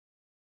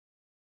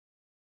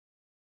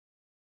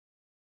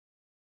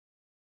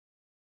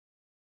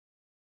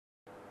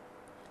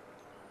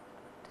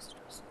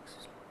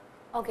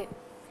Okay.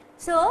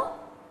 So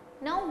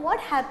now what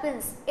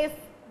happens if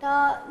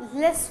the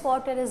less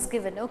water is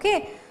given?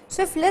 Okay.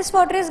 So if less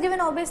water is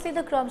given, obviously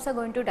the crops are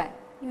going to die.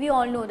 We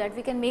all know that,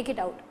 we can make it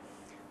out.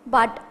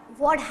 But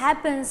what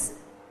happens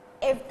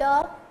if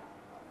the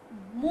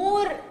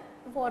more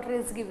water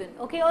is given,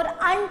 okay, or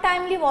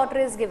untimely water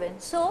is given?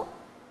 So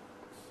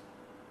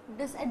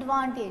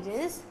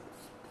disadvantages.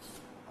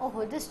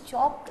 Oh,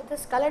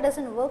 this color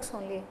doesn't work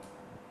only.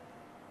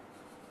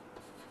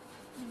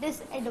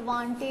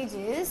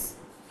 Disadvantages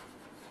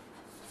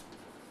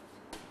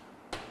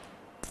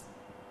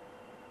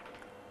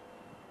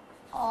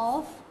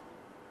of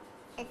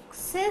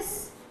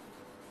excess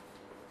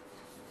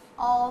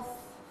of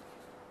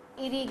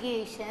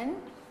irrigation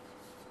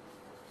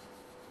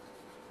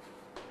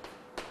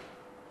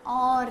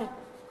or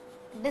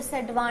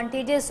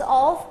disadvantages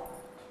of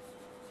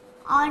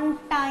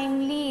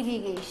untimely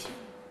irrigation.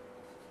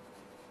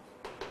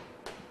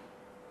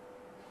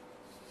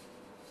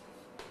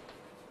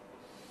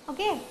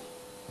 Okay.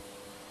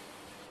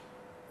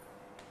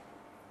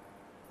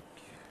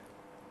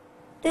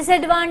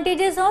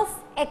 Disadvantages of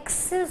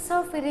excess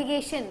of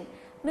irrigation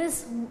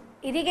means,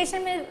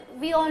 irrigation means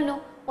we all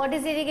know what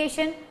is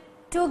irrigation,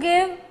 to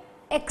give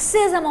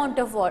excess amount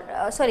of water.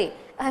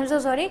 I am so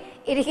sorry.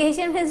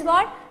 Irrigation means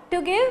what?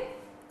 To give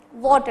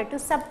water, to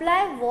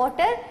supply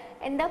water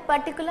in the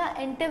particular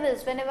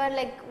intervals whenever,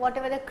 like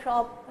whatever the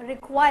crop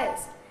requires.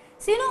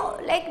 So, you know,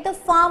 like the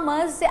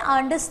farmers, they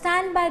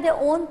understand by their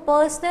own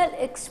personal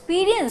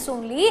experience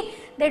only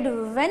that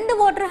when the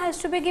water has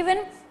to be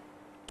given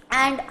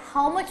and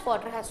how much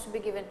water has to be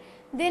given.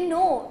 They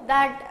know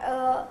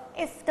that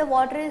if the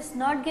water is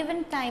not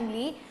given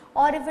timely,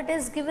 or if it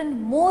is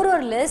given more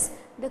or less,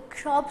 the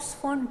crops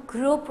won't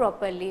grow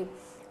properly.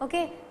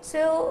 Okay,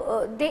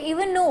 so they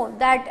even know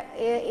that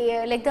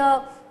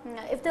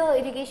if the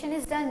irrigation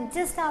is done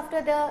just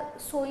after the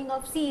sowing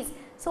of seeds,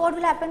 so what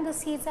will happen? The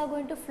seeds are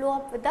going to flow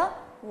up with the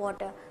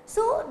water.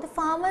 So the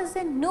farmers,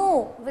 they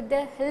know with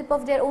the help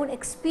of their own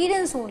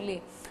experience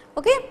only.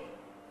 Okay.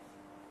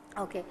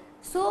 Okay.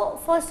 So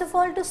first of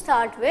all, to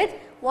start with,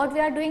 what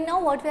we are doing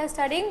now, what we are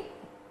studying,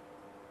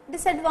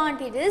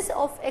 disadvantages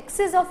of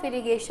excess of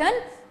irrigation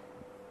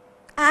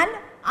and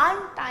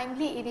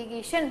untimely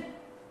irrigation.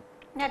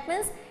 That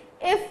means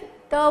if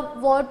the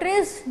water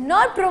is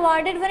not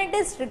provided when it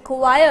is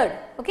required.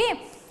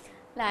 Okay,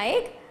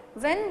 like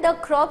when the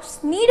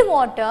crops need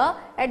water,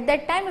 at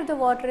that time if the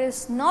water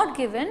is not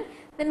given,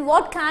 then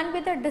what can be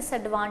the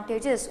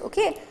disadvantages?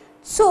 Okay,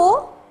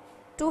 so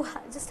to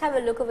just have a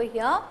look over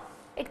here,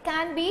 it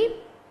can be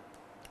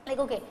like,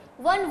 okay,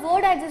 one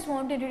word I just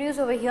want to introduce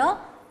over here,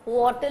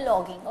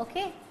 waterlogging.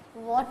 Okay,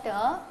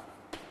 water,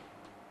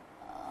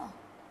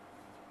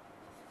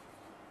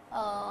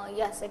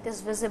 yes, it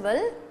is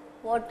visible,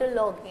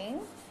 waterlogging.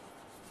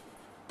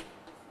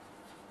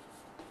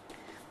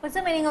 What's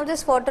the meaning of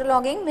this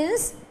waterlogging?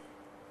 Means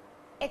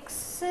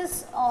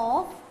excess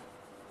of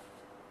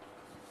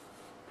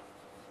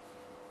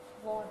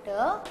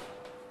water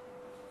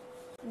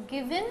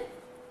given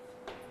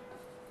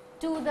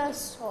to the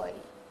soil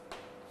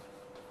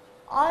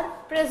or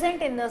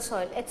present in the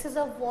soil, excess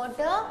of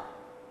water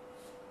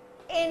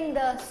in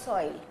the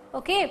soil.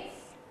 Okay.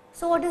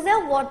 So what is the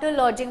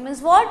waterlogging?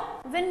 Means what?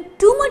 When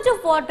too much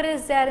of water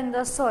is there in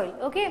the soil.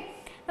 Okay.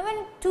 Now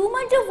when too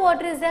much of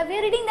water is there, we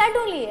are reading that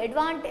only.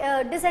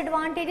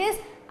 Disadvantages,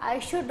 I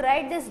should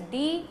write this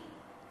D,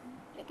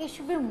 like it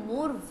should be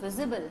more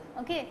visible.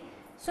 Okay.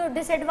 So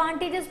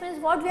disadvantages means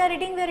what we are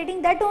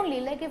reading that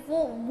only. Like if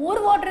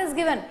more water is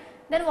given,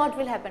 then what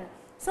will happen?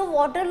 So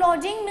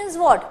waterlogging means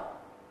what?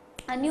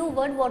 A new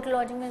word,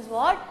 waterlogging means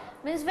what?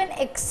 Means when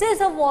excess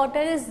of water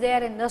is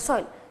there in the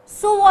soil.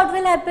 So what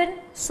will happen?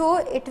 So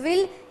it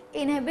will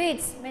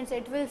inhibit, means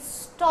it will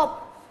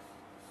stop,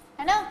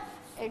 है ना?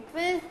 It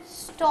will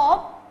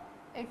stop,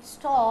 it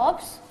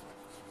stops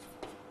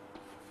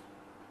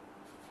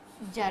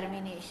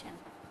germination.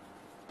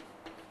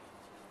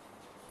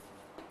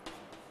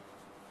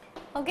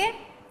 Okay,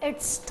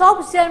 it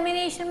stops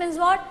germination means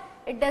what?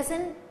 It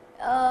doesn't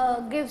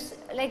gives,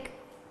 like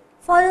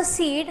for a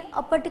seed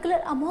a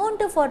particular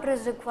amount of water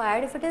is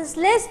required. If it is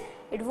less,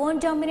 it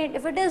won't germinate.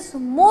 If it is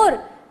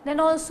more, then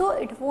also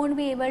it won't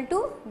be able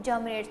to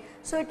germinate.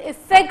 So it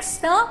affects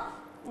the,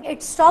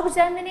 it stops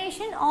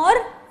germination or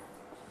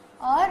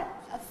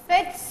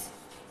affects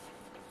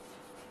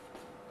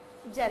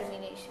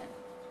germination.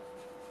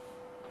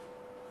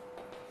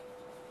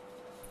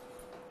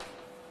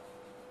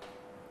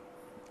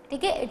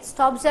 Okay, it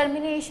stops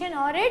germination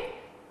or it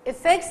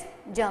affects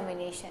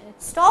germination.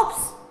 It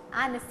stops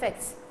and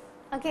affects.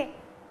 Okay,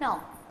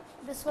 now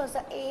this was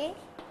the A.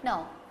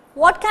 Now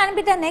what can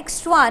be the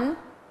next one?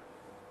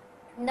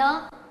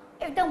 Now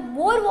if the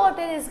more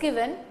water is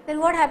given, then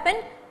what happen?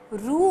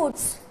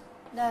 Roots.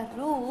 The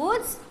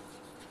roots,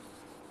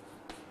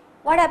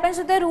 what happens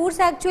to the roots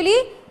actually?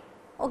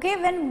 Okay,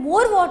 when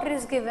more water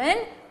is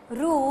given,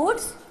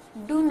 roots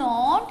do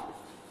not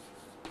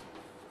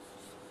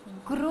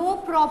grow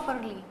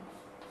properly.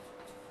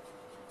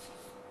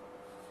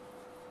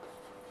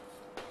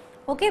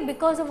 Okay,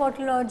 because of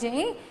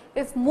waterlogging,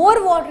 if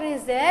more water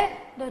is there,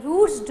 the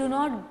roots do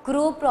not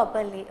grow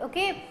properly.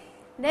 Okay,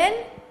 then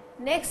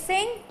next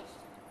thing,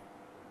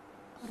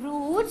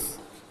 roots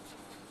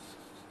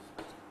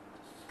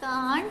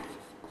can't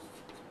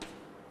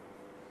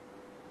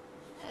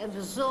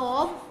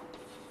absorb,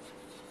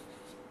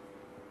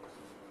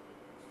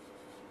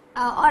 or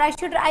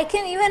I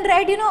can even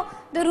write,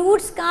 the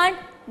roots can't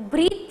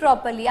breathe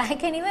properly. I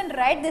can even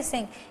write this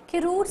thing,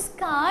 कि roots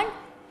can't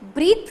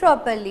breathe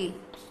properly.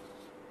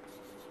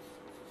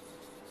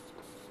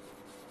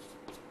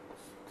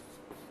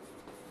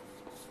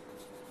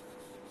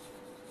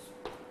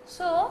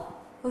 So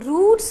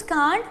roots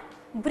can't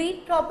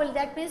breathe properly.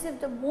 That means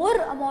if the more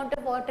amount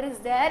of water is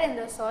there in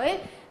the soil,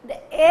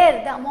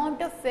 the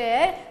amount of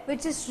air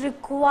which is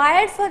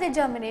required for the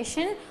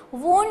germination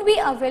won't be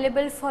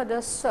available for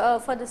the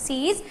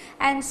seeds,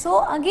 and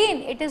so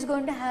again it is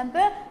going to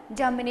hamper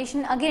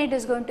germination. Again it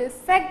is going to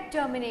affect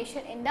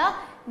germination in the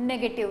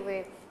negative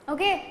way.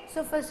 Okay,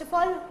 so first of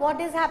all, what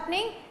is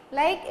happening?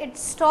 Like it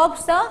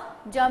stops the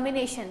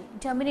germination.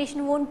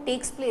 Germination won't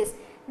takes place.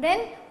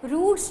 Then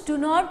roots do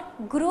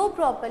not grow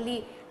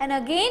properly, and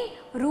again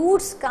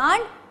roots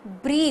can't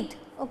breathe.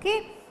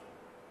 Okay.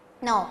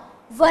 Now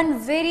one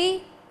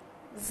very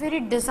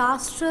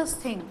disastrous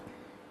thing,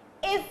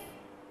 if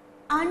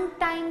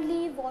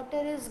untimely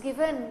water is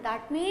given,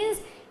 that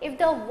means if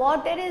the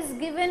water is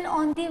given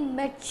on the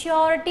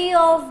maturity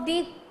of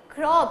the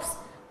crops,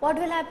 what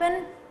will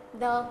happen?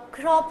 The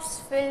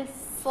crops will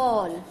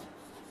fall.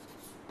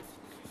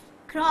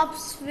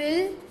 Crops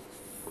will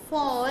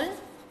fall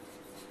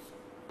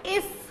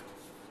if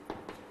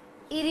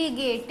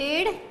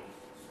irrigated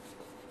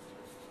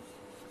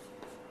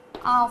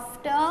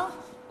after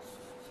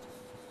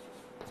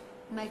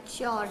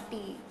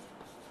maturity.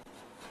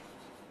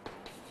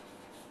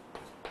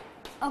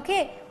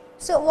 Okay,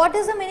 so what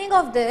is the meaning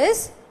of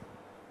this?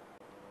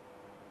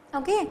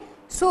 Okay,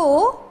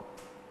 so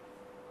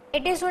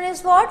it is known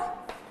as what?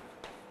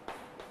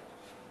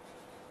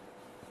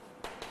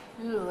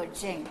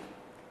 Lodging.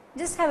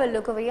 Just have a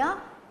look over here.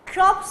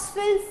 Crops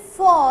will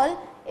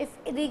fall if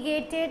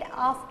irrigated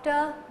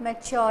after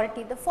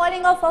maturity. The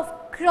falling off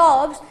of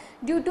crops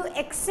due to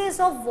excess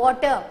of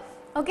water.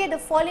 Okay, the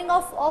falling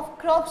off of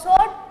crops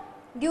what?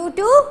 Due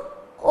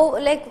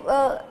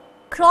to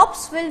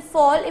crops will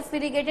fall if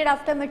irrigated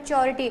after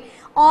maturity,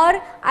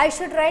 or I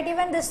should write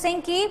even this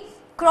thing ki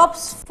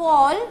crops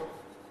fall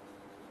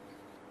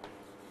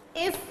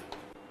if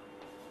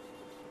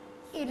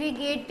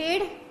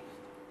irrigated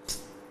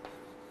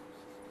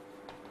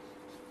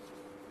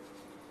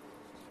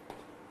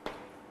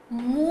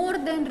more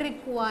than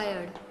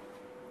required.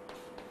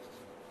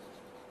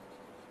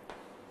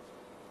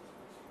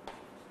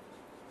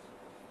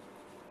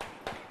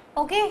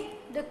 Okay,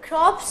 the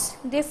crops,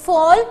 they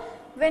fall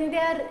when they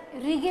are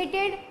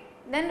irrigated,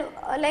 then to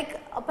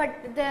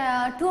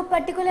a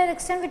particular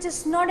extent which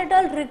is not at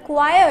all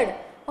required.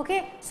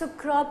 Okay, so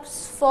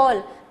crops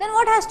fall. Then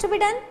what has to be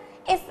done?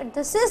 If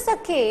this is the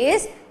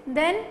case,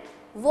 then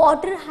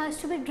water has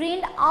to be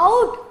drained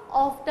out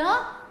of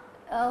the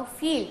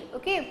field.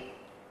 Okay.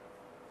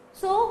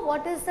 So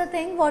what is the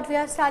thing what we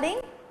are studying?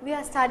 We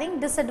are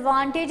studying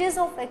disadvantages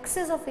of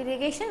excess of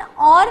irrigation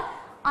or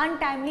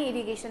untimely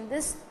irrigation.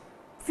 This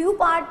few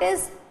part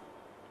is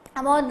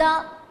about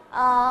the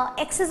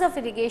excess of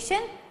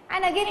irrigation,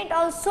 and again it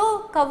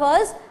also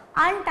covers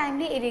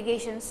untimely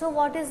irrigation. So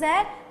what is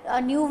that?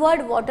 A new word,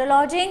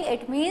 waterlogging.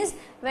 It means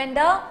when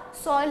the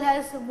soil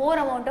has more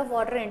amount of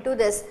water into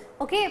this.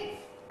 Okay,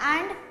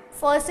 and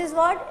first is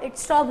what? It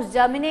stops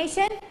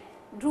germination,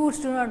 roots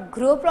do not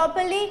grow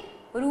properly,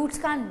 roots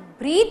can't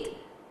breathe,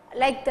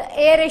 like the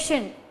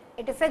aeration,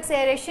 it affects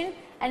aeration,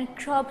 and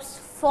crops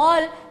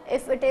fall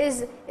if it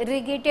is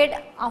irrigated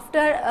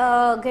after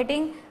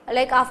getting,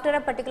 like after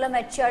a particular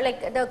mature,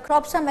 like the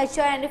crops are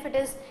mature and if it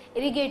is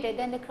irrigated,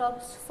 then the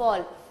crops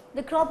fall.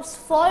 The crops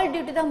fall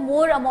due to the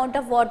more amount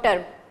of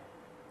water.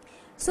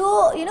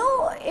 So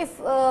if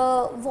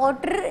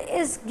water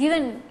is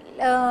given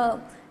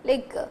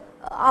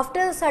after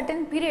a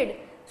certain period,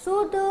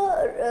 so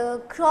the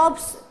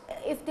crops,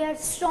 if they are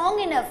strong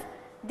enough,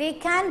 they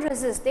can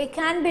resist, they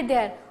can be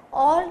there,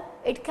 or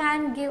it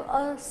can give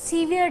a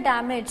severe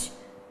damage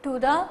to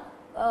the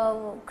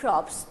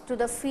crops, to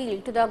the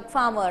field, to the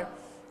farmer.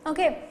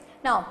 Okay.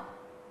 Now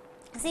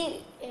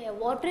see,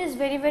 water is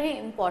very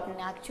important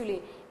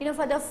actually.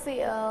 For the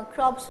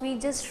crops we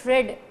just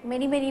read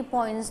many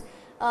points.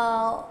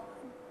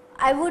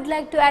 I would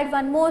like to add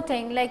one more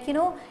thing, like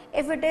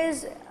if it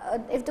is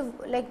if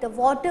the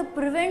water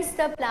prevents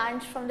the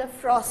plants from the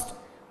frost.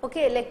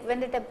 Okay, like when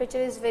the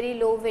temperature is very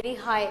low, very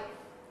high.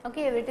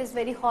 Okay, if it is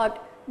very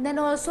hot, then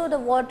also the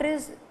water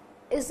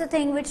is the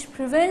thing which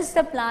prevents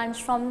the plants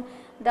from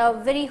the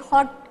very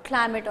hot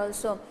climate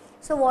also.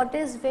 So water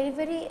is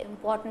very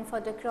important for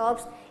the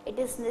crops. It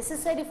is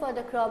necessary for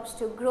the crops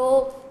to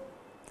grow,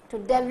 to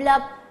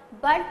develop,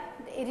 but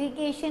the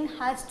irrigation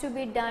has to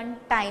be done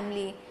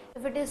timely.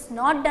 If it is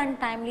not done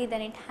timely,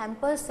 then it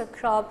hampers the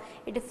crop,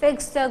 it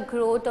affects the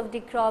growth of the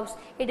crops,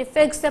 it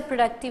affects the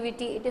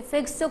productivity, it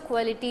affects the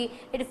quality,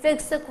 it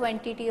affects the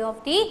quantity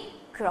of the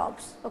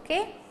crops.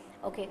 Okay.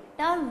 Okay.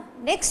 Now,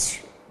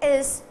 next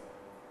is,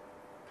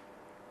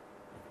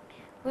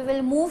 we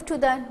will move to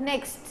the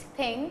next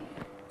thing.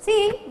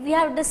 See, we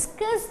have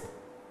discussed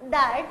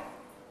that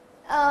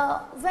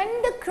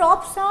when the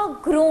crops are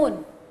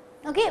grown,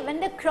 okay, when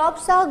the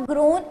crops are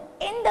grown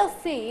in the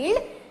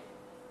field,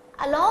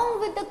 along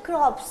with the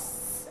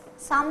crops,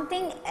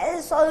 something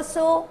else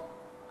also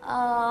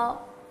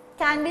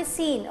can be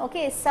seen.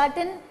 Okay,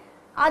 certain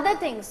other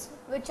things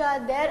which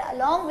are there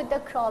along with the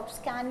crops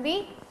can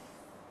be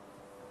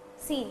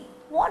seen.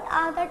 What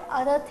are that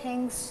other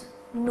things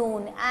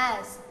known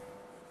as?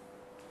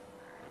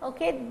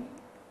 Okay,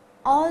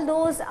 all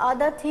those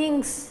other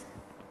things,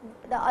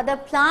 the other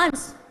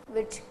plants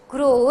which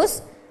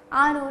grows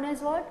are known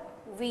as what?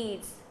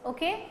 Weeds.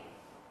 Okay.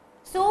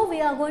 So,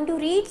 we are going to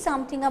read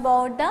something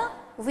about the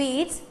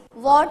weeds,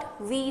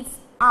 what weeds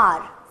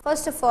are.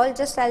 First of all,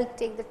 just I will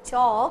take the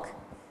chalk.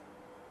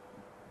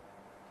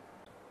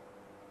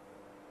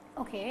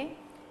 Okay.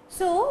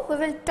 So, we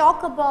will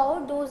talk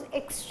about those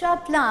extra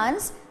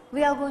plants,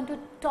 we are going to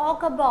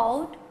talk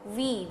about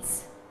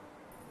weeds.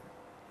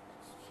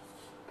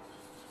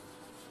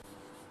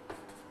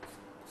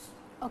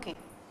 Okay.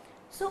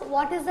 So,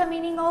 what is the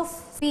meaning of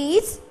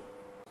weeds?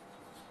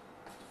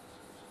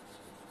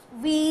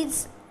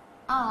 Weeds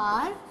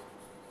are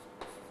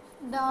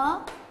the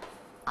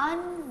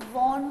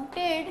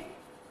unwanted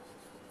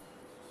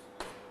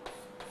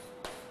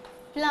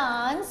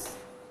plants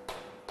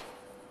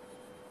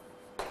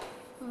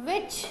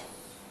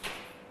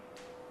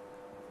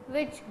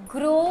which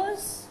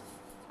grows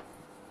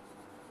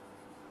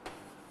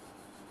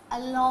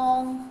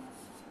along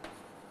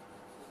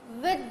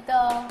with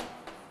the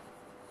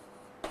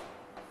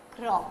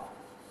crop.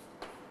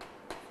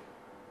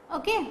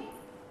 Okay.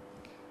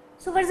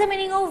 So, what is the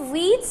meaning of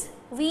weeds?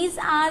 Weeds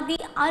are the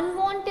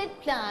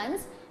unwanted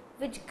plants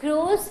which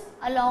grows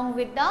along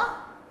with the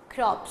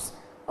crops.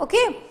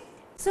 Okay.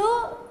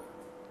 So,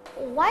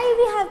 why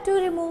we have to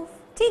remove?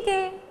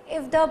 Okay.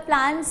 If the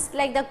plants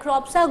like the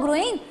crops are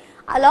growing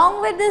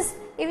along with this,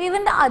 if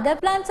even the other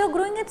plants are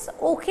growing, it's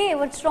okay.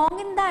 What's wrong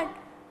in that?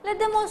 Let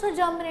them also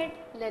germinate.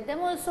 Let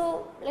them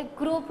also like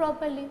grow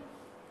properly.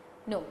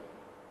 No.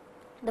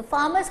 The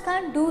farmers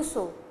can't do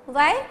so.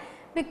 Why?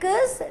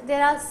 Because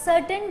there are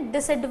certain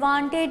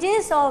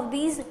disadvantages of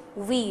these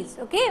weeds.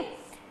 Okay.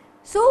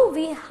 So,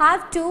 we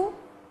have to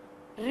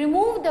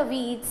remove the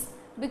weeds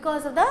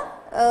because of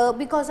the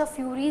because of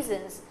few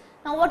reasons.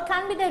 Now, what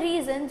can be the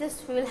reason?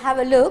 Just we will have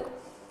a look.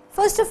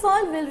 First of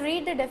all, we will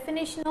read the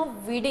definition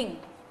of weeding.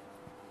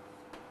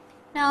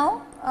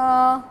 Now,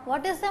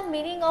 what is the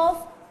meaning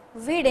of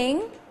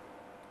weeding?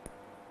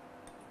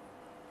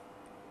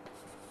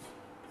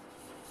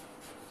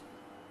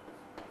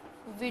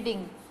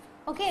 Weeding.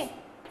 Okay,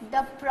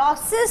 the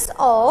process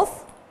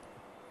of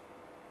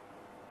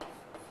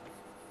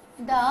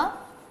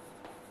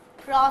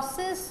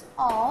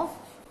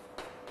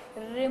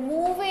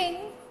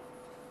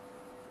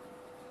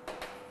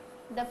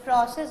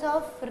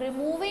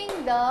removing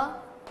the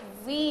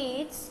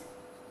weeds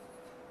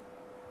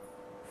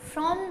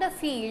from the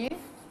field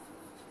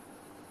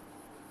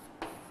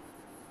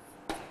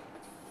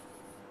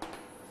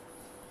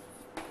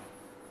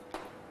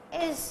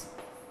is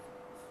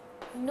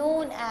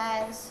known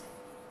as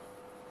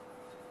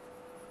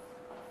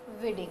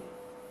weeding.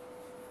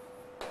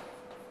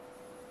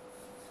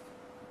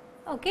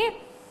 Okay.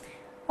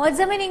 What is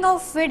the meaning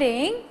of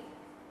weeding?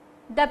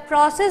 The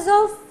process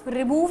of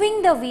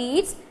removing the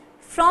weeds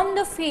from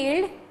the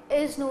field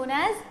is known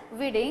as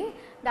weeding.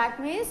 That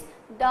means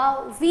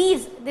the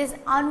weeds, these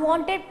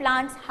unwanted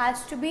plants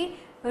has to be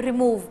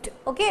removed.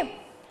 Okay.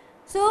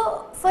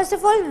 So, first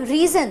of all,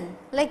 reason,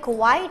 like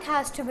why it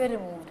has to be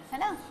removed, है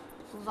ना?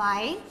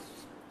 Why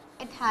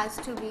it has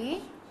to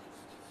be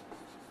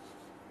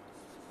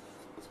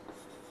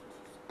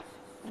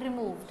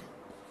removed.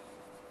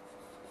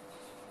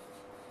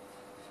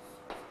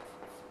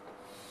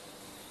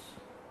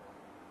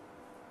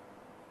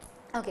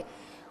 Okay.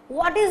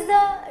 What is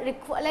the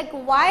like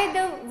why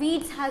the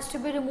weeds has to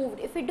be removed?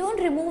 If we don't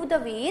remove the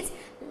weeds,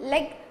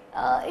 like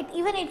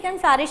it can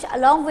flourish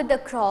along with the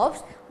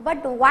crops,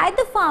 but why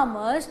the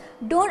farmers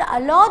don't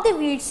allow the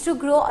weeds to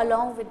grow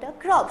along with the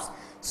crops?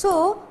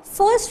 So,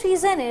 first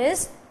reason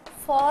is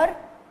for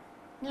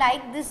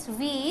like this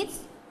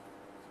weeds,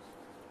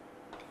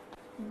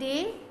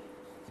 they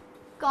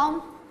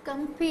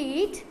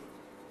compete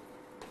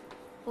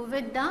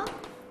with the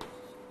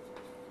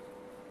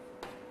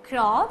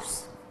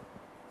crops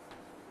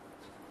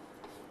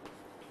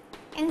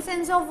in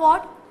sense of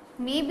what?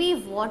 Maybe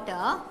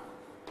water,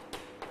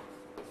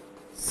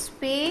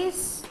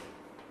 space,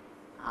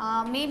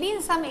 maybe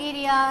in some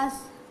areas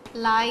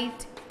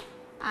light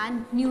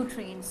and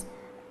nutrients.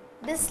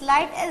 This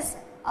light is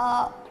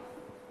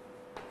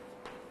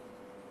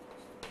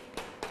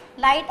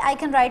light I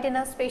can write in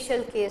a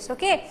special case.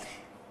 Okay.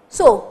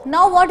 So,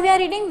 now what we are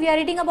reading? We are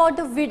reading about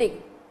the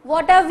weeding.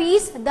 What are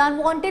weeds? The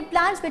unwanted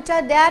plants which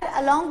are there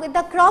along with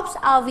the crops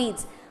are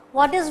weeds.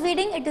 What is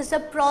weeding? It is a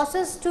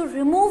process to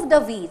remove the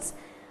weeds.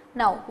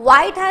 Now,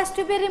 why it has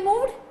to be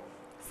removed?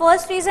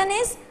 First reason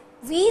is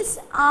weeds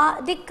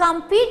they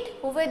compete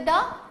with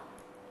the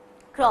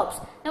crops.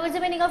 Now, what is the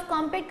meaning of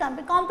compete?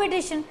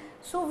 Competition.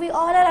 So, we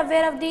all are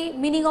aware of the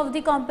meaning of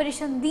the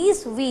competition.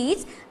 These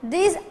weeds,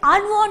 these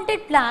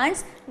unwanted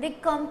plants, they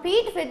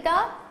compete with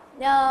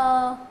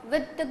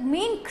the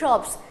main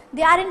crops.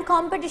 They are in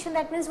competition.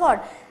 That means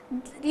what?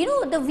 You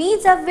know, the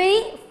weeds are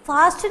very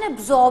fast in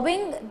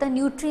absorbing the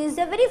nutrients.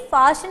 They are very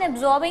fast in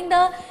absorbing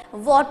the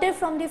water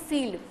from the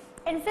field.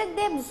 In fact,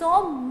 they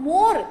absorb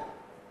more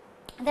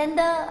than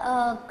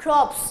the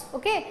crops.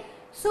 Okay.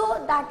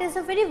 So, that is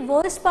a very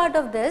worst part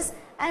of this,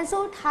 and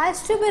so it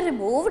has to be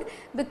removed,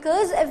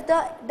 because if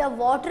the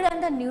water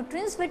and the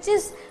nutrients which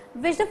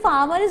the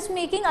farmer is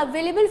making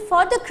available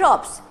for the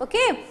crops,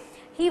 okay,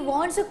 he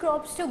wants the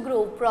crops to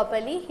grow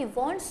properly, he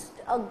wants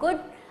a good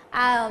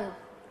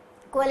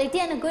quality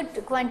and a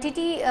good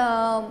quantity,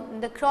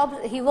 the crops,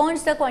 he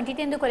wants the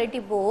quantity and the quality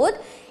both.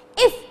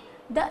 If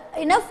the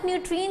enough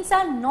nutrients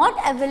are not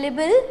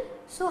available,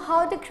 so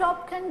how the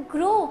crop can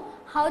grow,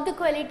 how the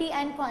quality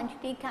and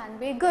quantity can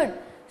be good.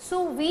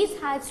 So, weeds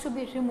has to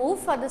be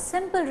removed for the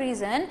simple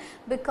reason,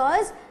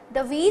 because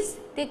the weeds,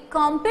 they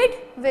compete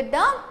with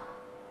the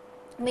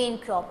main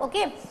crop.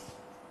 Okay.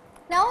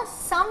 Now,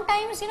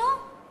 sometimes, you know,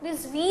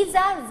 these weeds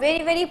are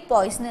very, very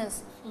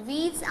poisonous.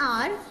 Weeds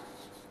are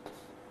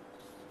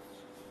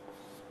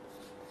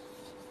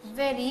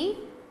very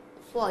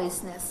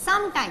poisonous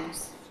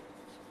sometimes.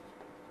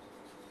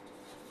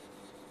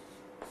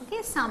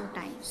 Okay,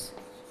 sometimes.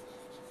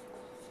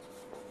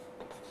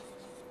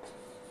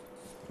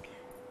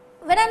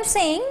 When I am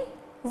saying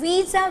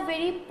weeds are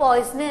very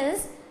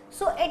poisonous,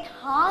 so it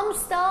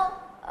harms the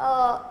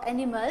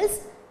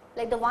animals,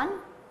 like the one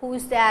who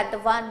is there,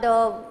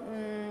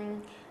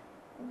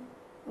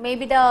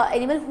 maybe the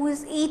animal who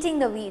is eating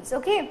the weeds.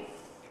 Okay,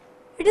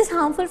 it is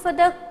harmful for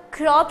the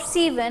crops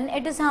even,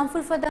 it is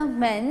harmful for the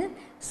men.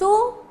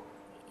 So,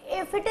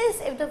 if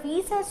the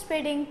weeds are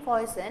spreading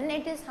poison,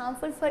 it is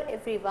harmful for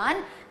everyone,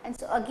 and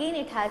so again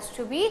it has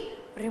to be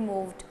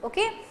removed.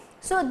 Okay.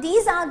 So,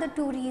 these are the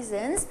two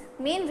reasons,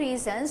 main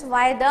reasons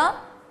why the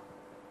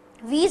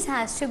weeds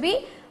has to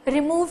be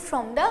removed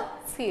from the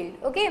field.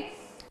 Okay.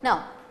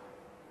 Now,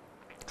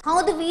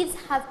 how the weeds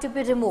have to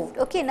be removed?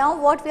 Okay.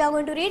 Now, what we are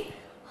going to read?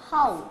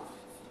 How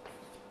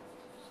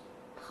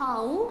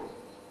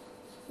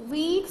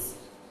weeds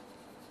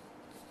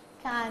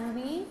can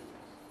be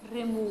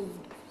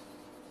removed.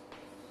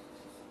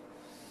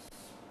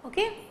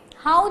 Okay.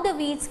 How the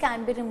weeds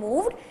can be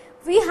removed?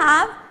 We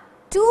have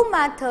two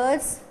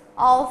methods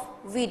of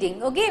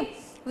weeding. Okay,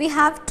 we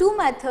have two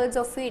methods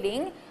of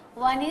weeding.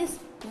 One is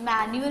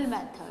manual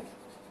method.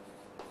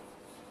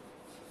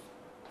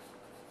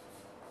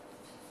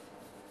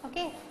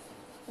 Okay,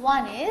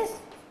 one is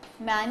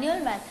manual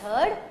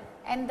method,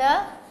 and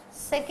the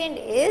second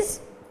is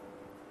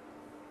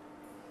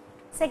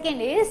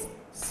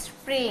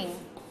spraying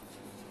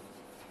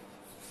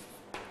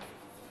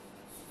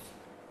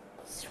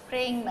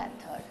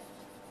method.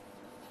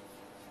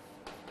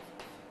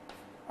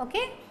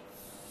 Okay.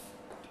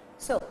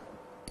 So,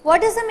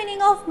 what is the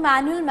meaning of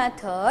manual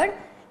method?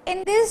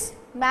 In this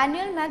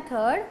manual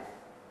method,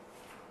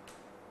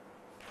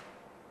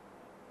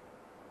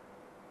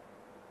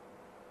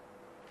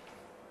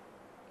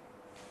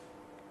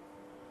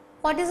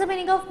 what is the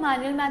meaning of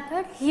manual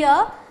method?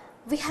 Here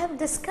we have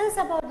discussed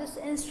about this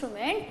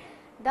instrument.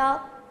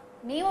 The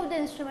name of the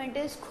instrument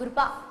is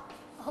khurpa.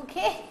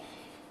 Okay,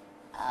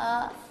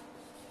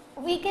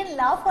 we can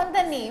laugh on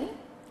the name,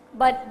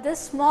 but this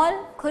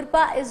small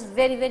khurpa is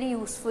very, very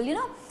useful. You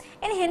know,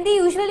 in Hindi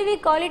usually we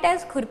call it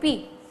as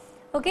khurpi.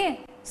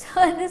 Okay,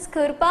 so this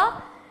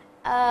khurpa,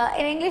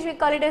 in English we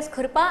call it as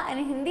khurpa, and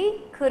in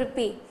Hindi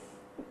khurpi.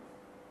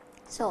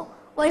 So,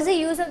 what is the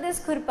use of this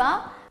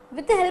khurpa?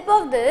 With the help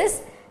of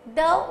this,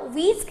 the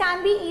weeds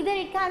can be either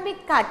it can be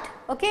cut.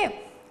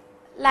 Okay,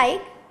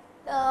 like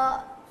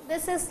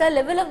this is the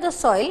level of the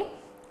soil.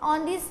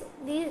 On these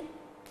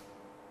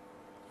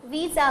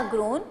weeds are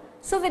grown.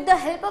 So, with the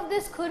help of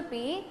this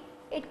khurpi,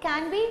 it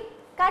can be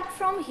cut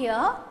from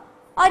here,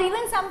 or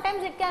even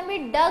sometimes it can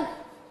be dug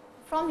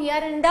from here,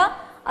 and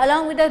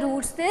along with the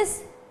roots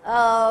this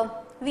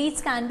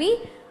weeds can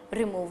be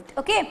removed.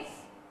 Okay.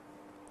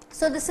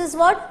 So, this is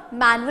what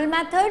manual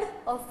method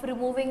of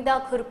removing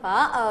the khurpa,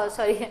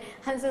 I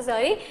am so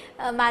sorry,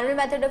 manual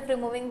method of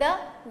removing the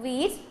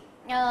weeds.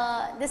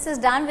 This is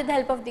done with the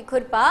help of the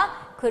khurpa.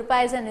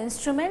 Khurpa is an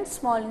instrument,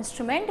 small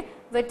instrument,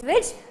 with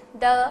which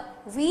the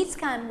weeds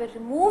can be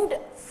removed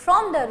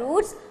from the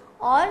roots,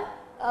 or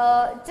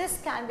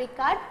just can be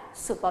cut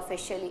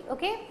superficially.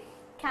 Okay.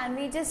 Can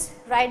we just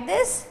write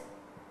this?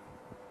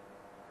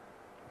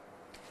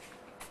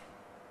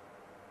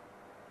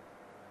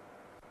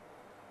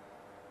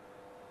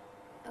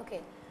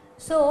 Okay.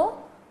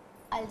 So,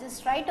 I will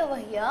just write over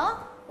here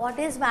what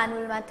is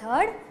manual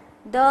method.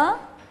 The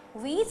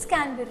weeds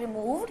can be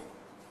removed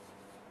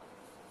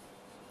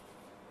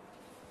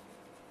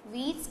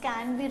weeds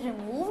can be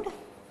removed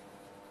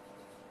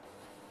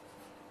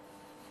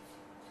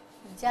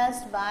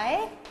just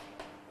by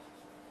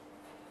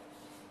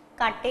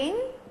cutting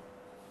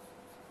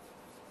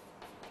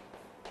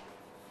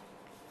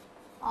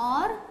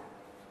or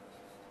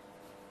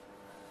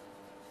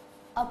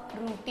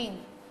uprooting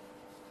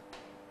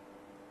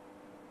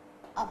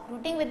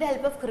with the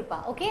help of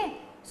kripa. Okay,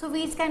 so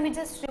weeds can be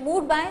just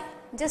removed by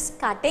just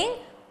cutting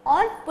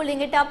or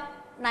pulling it up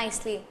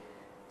nicely.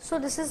 So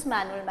this is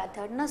manual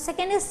method. Now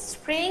second is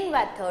spraying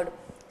method.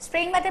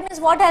 Spraying method means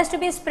what has to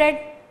be sprayed.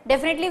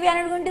 Definitely we are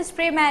not going to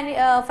spray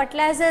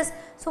fertilizers.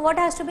 So what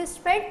has to be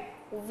sprayed?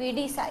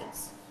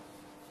 Weedicides.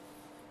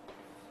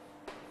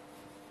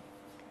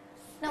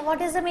 Now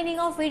what is the meaning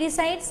of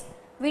weedicides?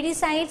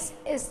 Weedicides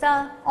is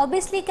the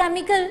obviously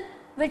chemical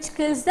which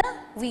kills the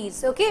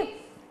weeds. Okay,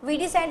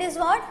 weedicide is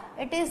what?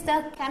 It is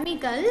the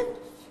chemical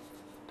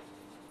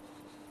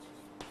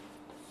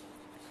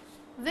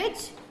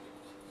which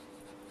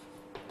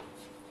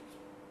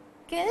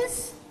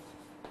kills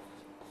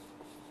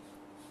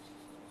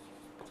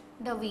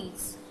the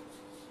weeds.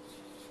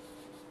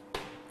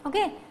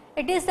 Okay,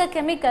 it is the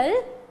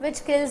chemical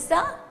which kills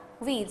the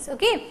weeds.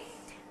 Okay,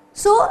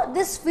 so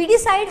this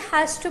weedicide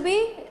has to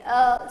be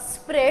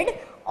sprayed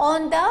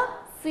on the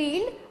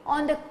field,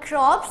 on the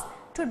crops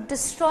to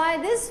destroy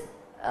this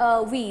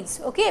weeds.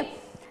 Okay,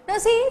 now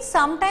see,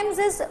 sometimes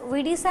this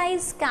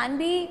weedicides can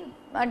be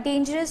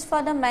dangerous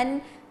for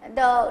the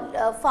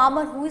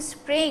farmer who is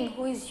spraying,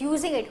 who is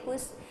using it, who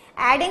is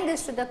adding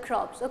this to the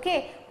crops,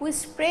 okay, who is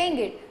spraying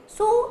it.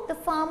 So the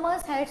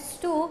farmers has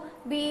to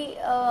be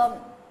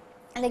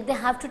like they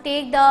have to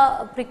take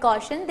the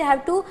precaution, they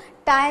have to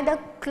tie the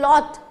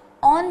cloth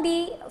on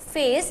the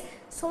face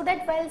so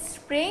that while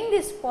spraying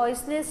this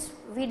poisonous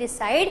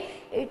weedicide,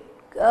 it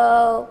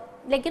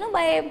like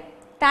by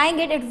tying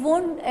it, it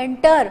won't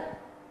enter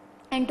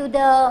into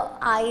the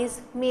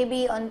eyes,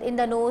 maybe in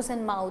the nose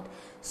and mouth.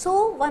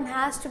 So one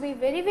has to be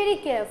very, very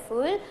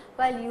careful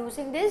while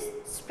using this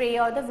spray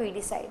or the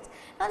weedicides.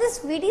 Now these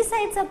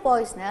weedicides are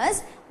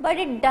poisonous, but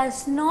it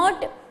does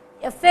not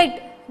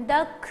affect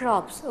the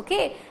crops.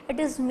 Okay, it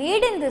is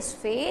made in this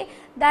way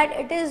that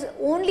it is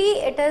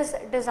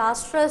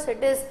disastrous.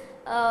 It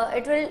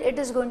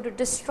is going to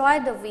destroy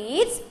the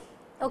weeds.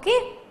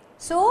 Okay,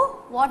 so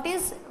what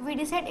is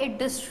weedicide? It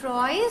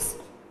destroys.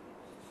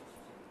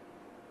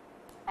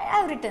 I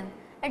have written.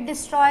 It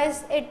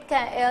destroys.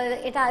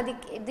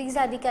 These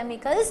are the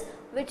chemicals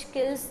which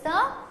kills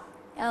the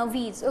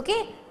weeds.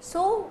 Okay,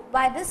 so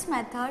by this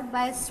method,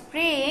 by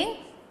spraying,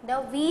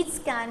 the weeds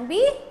can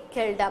be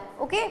killed up.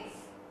 Okay.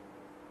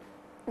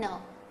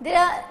 Now there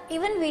are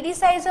even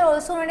weedicides are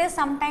also known as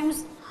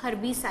sometimes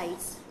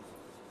herbicides.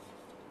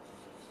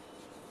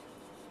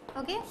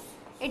 Okay,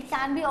 it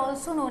can be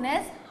also known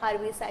as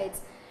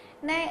herbicides.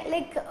 Now,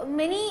 like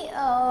many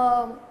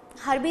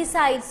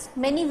herbicides,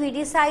 many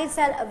weedicides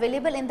are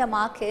available in the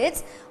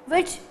markets,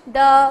 which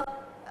the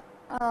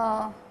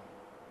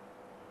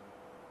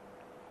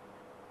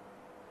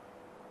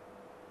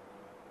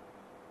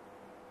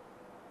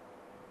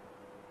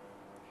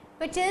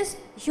which is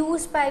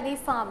used by the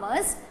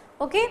farmers.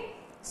 Okay,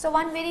 so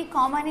one very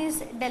common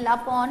is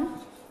Delapon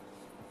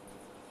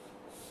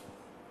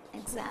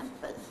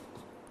example.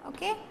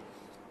 Okay,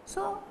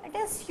 so it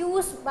is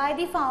used by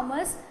the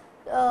farmers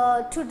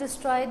to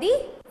destroy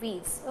the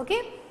weeds.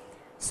 Okay,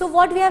 so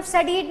what we have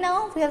studied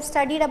now? We have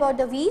studied about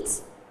the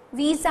weeds.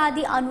 Weeds are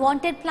the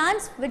unwanted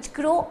plants which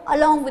grow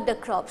along with the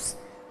crops.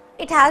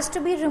 It has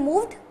to be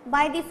removed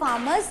by the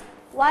farmers.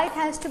 Why it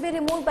has to be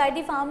removed by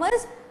the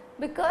farmers?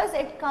 Because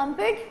it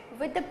competes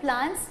with the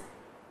plants.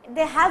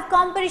 They have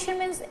competition,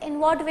 means in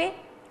what way?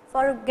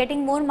 For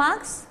getting more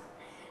marks?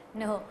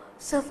 No.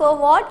 So for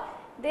what?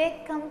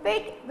 They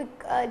compete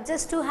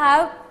just to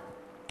have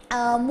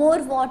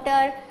more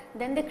water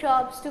than the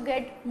crops, to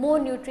get more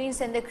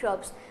nutrients in the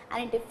crops,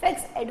 and it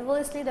affects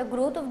adversely the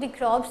growth of the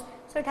crops.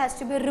 So it has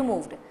to be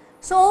removed.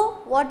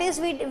 So what is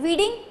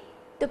weeding?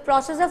 The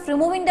process of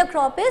removing the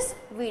crop is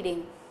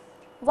weeding.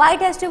 Why it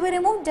has to be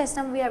removed? Just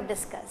now we have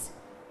discussed.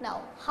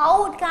 Now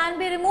how it can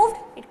be removed?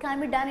 It can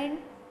be done in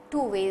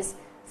two ways.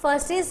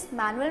 First is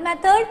manual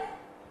method,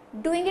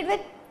 doing it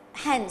with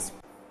hands.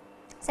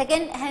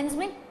 Second, hands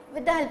mean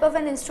with the help of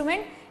an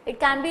instrument. It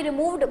can be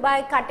removed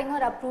by cutting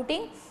or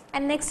uprooting.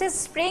 And next is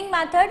spraying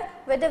method,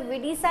 where the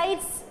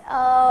weedicides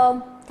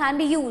can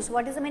be used.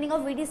 What is the meaning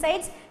of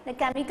weedicides? The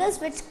chemicals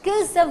which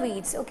kills the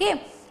weeds.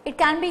 Okay, it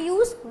can be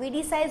used.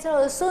 Weedicides are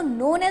also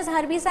known as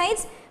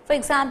herbicides. For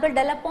example,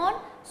 Delapon.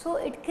 So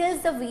it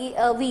kills the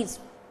weeds.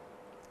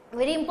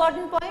 Very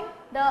important point.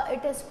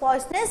 It is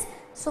poisonous.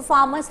 So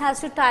farmers has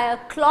to tie a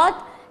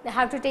cloth. They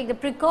have to take the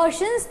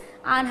precautions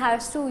and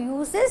has to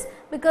use this,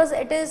 because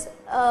it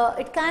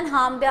can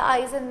harm their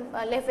eyes, and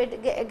if it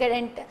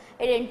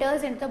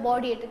enters into the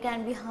body, it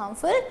can be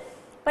harmful.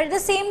 But at the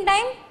same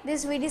time,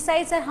 these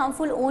weedicides are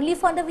harmful only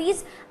for the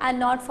weeds and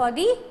not for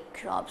the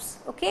crops.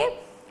 Okay.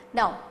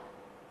 Now,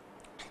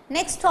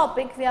 next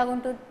topic we are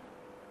going to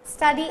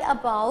study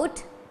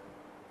about